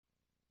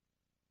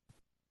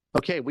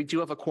Okay, we do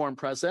have a quorum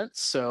present,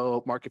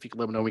 so Mark, if you could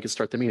let me know, we can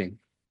start the meeting.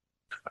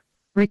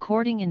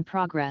 Recording in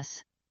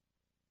progress.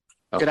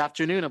 Good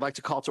afternoon. I'd like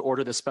to call to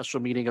order this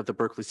special meeting of the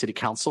Berkeley City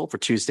Council for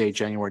Tuesday,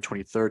 January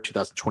 23rd,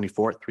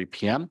 2024 at 3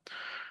 p.m.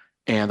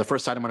 And the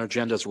first item on our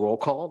agenda is roll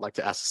call. I'd like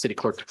to ask the city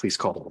clerk to please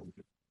call the roll.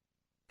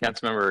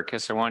 Councilmember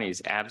Kesarwani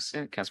is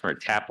absent. Councilmember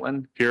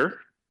Taplin. Here.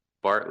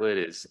 Bartlett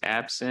is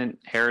absent.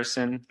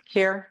 Harrison.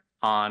 Here.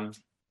 Hahn.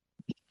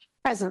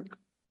 Present.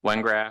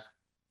 Wengraf.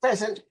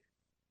 Present.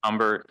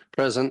 Humbert.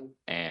 Present.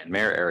 And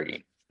Mayor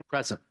Arreguín.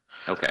 Present.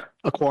 Okay.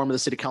 A quorum of the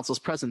city council is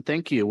present.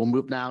 Thank you. We'll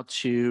move now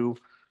to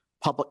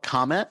public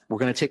comment. We're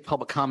going to take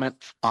public comment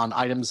on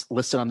items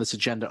listed on this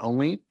agenda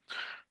only.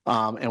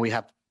 And we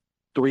have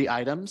three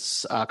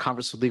items.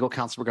 Conference with legal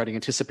counsel regarding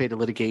anticipated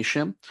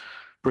litigation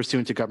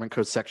pursuant to Government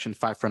Code Section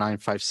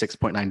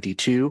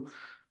 54956.9D2,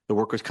 the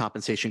workers'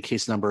 compensation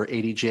case number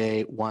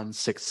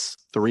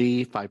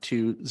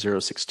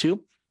 80J163-52062.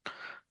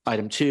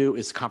 Item 2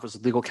 is conference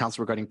with legal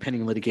counsel regarding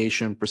pending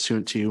litigation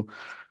pursuant to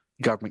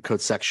Government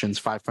Code Sections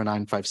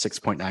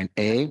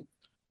 54956.9A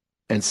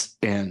and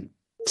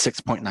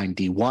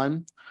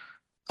 6.9D1.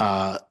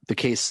 The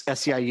case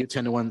SEIU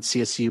 10-1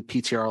 CSU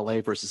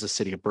PTRLA versus the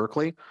City of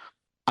Berkeley.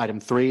 Item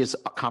 3 is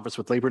a conference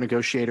with labor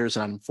negotiators,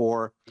 and item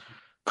 4,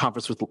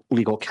 conference with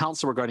legal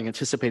counsel regarding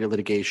anticipated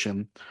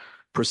litigation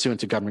pursuant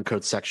to Government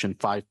Code Section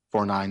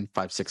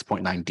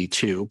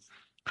 54956.9D2.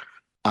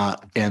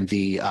 And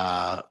the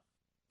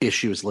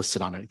issue is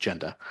listed on an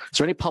agenda. Is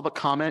there any public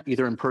comment,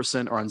 either in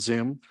person or on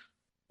Zoom,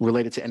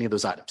 related to any of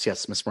those items?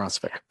 Yes, Ms.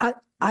 Morozevich.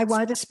 I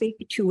want to speak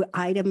to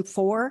item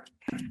 4.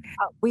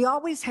 We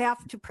always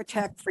have to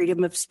protect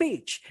freedom of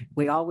speech.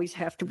 We always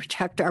have to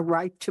protect our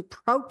right to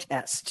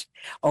protest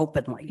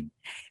openly.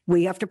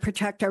 We have to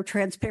protect our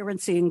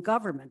transparency in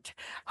government.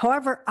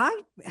 However,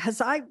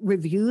 as I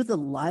review the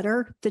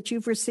letter that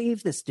you've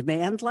received, this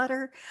demand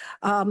letter,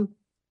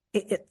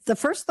 the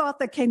first thought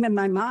that came in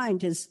my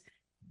mind is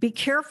be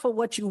careful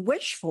what you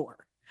wish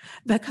for,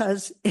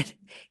 because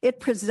it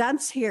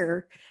presents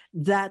here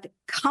that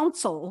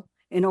council,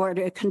 in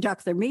order to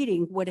conduct their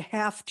meeting, would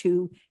have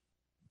to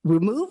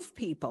remove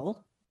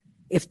people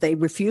if they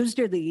refused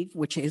to leave,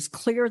 which is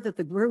clear that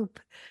the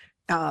group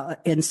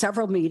in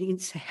several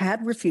meetings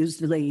had refused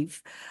to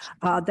leave.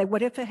 They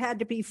would have had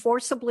to be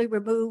forcibly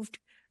removed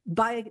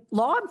by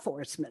law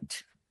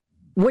enforcement,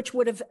 which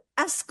would have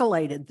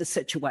escalated the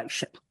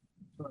situation.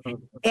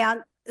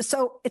 And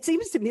so it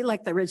seems to me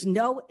like there is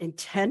no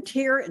intent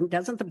here, and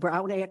doesn't the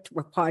Brown Act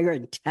require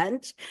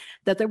intent?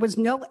 That there was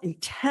no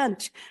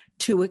intent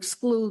to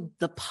exclude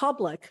the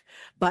public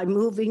by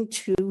moving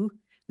to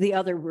the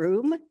other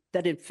room,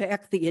 that in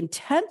fact the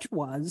intent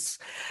was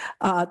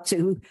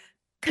to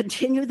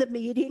continue the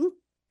meeting,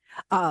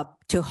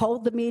 to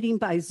hold the meeting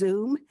by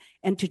Zoom,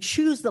 and to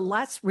choose the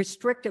less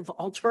restrictive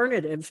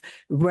alternative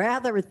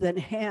rather than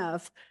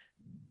have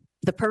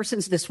the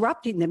persons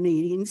disrupting the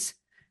meetings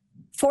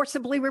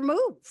forcibly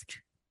removed.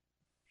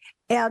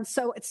 And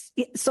so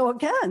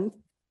again,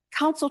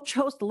 council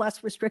chose the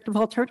less restrictive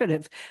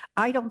alternative.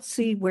 I don't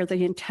see where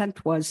the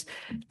intent was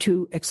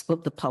to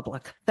exclude the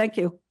public. Thank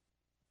you.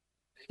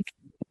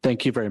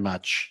 Thank you very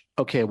much.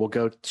 Okay, we'll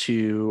go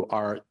to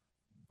our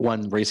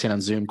one raised hand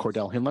on Zoom,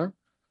 Cordell Hindler,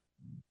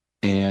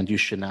 and you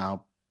should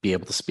now be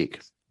able to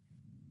speak.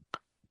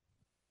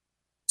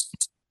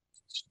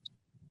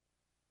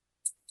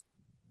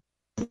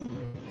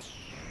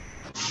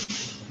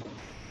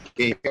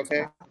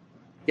 Okay.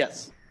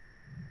 Yes.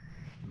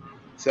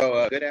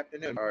 So good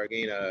afternoon,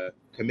 again,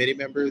 committee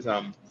members.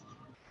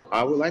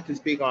 I would like to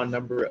speak on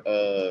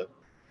number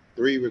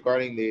 3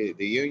 regarding the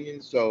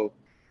union. So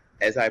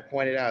as I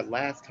pointed out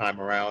last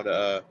time around,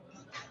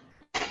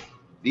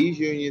 these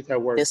unions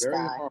have worked very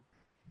hard.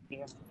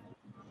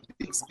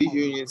 These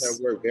unions have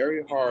worked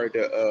very hard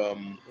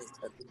to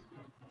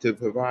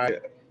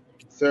provide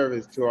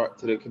service to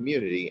the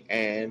community,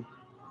 and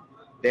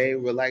they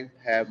would like to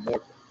have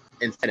more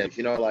incentives.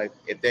 You know, like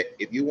if they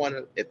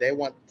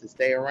want to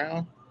stay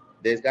around,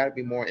 there's got to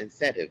be more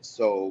incentives.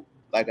 So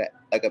like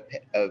a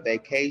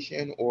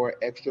vacation or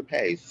extra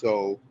pay.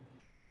 So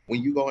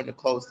when you go into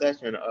closed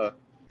session,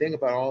 think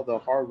about all the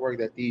hard work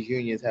that these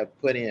unions have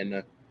put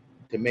in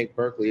to make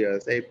Berkeley a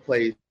safe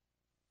place.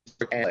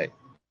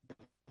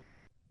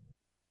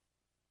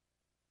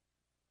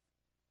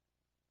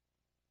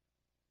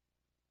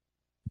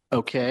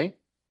 Okay.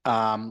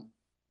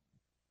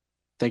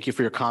 Thank you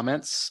for your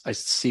comments. I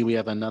see we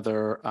have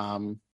another